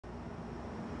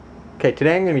Okay,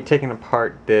 today I'm going to be taking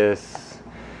apart this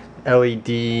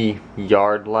LED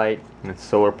yard light, and it's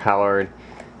solar powered.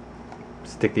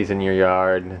 Stick these in your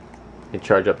yard, they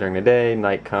charge up during the day,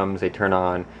 night comes, they turn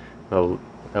on, the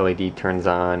LED turns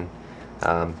on.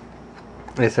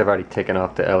 This I've already taken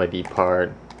off the LED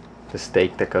part, the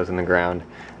stake that goes in the ground.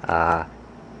 We're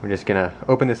just going to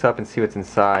open this up and see what's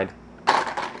inside.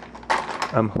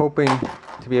 I'm hoping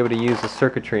to be able to use the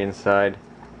circuitry inside.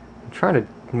 I'm trying to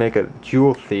make a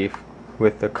jewel thief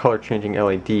with the color changing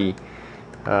LED.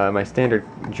 My standard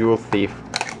jewel thief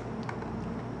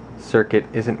circuit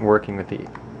isn't working with the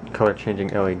color changing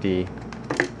LED.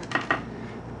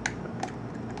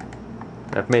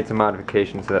 I've made some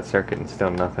modifications to that circuit and still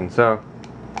nothing, so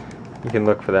you can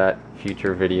look for that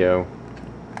future video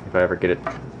if I ever get it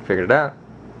figured out.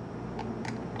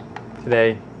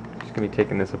 Today I'm just going to be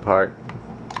taking this apart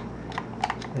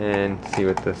and see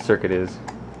what the circuit is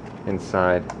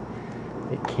inside.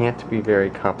 It can't be very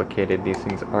complicated. These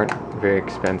things aren't very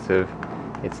expensive.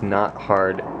 It's not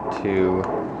hard to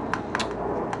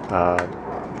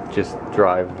just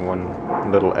drive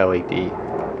one little LED.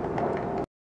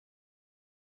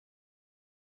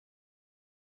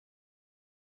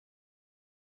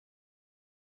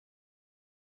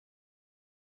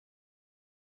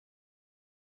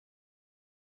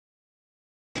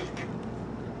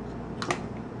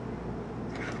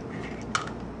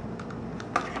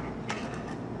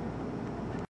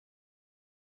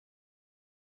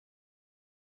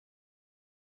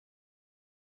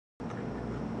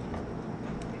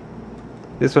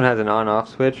 This one has an on-off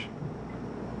switch.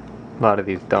 A lot of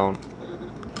these don't.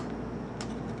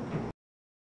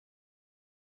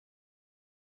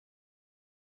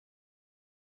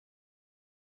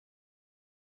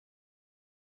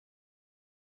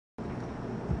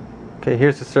 Okay,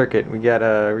 here's the circuit. We got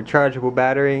a rechargeable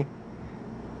battery,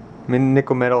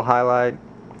 nickel metal halide.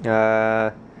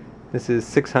 This is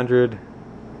 600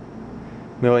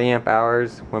 milliamp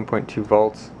hours, 1.2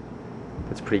 volts.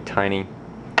 That's pretty tiny.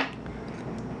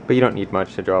 But you don't need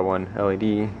much to draw one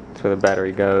LED. That's where the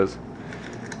battery goes.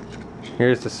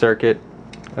 Here's the circuit.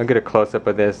 I'll get a close-up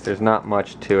of this. There's not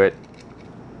much to it.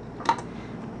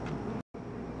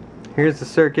 Here's the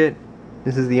circuit.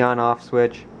 This is the on-off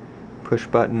switch. Push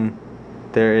button.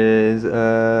 There is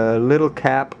a little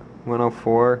cap,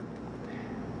 104.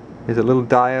 There's a little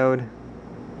diode.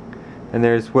 And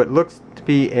there's what looks to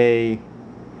be a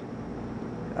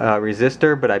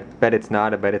resistor, but I bet it's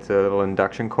not. I bet it's a little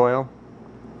induction coil.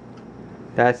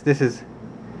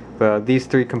 These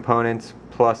three components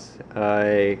plus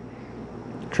a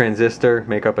transistor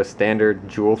make up a standard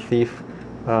jewel thief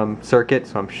circuit,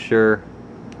 so I'm sure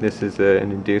this is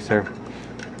an inducer.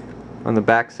 On the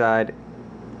back side,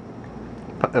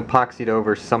 epoxied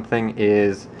over something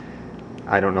is,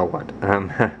 I don't know what.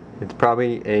 It's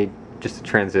probably just a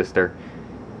transistor.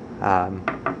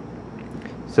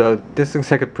 So this looks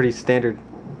like a pretty standard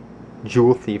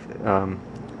jewel thief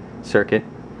circuit.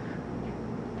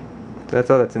 So that's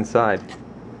all that's inside,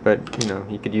 but you know,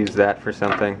 you could use that for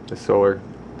something. The solar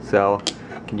cell,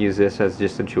 you can use this as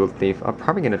just a jewel thief. I'm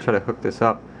probably going to try to hook this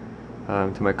up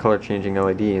to my color changing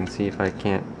LED and see if I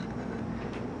can't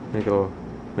make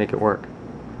it work.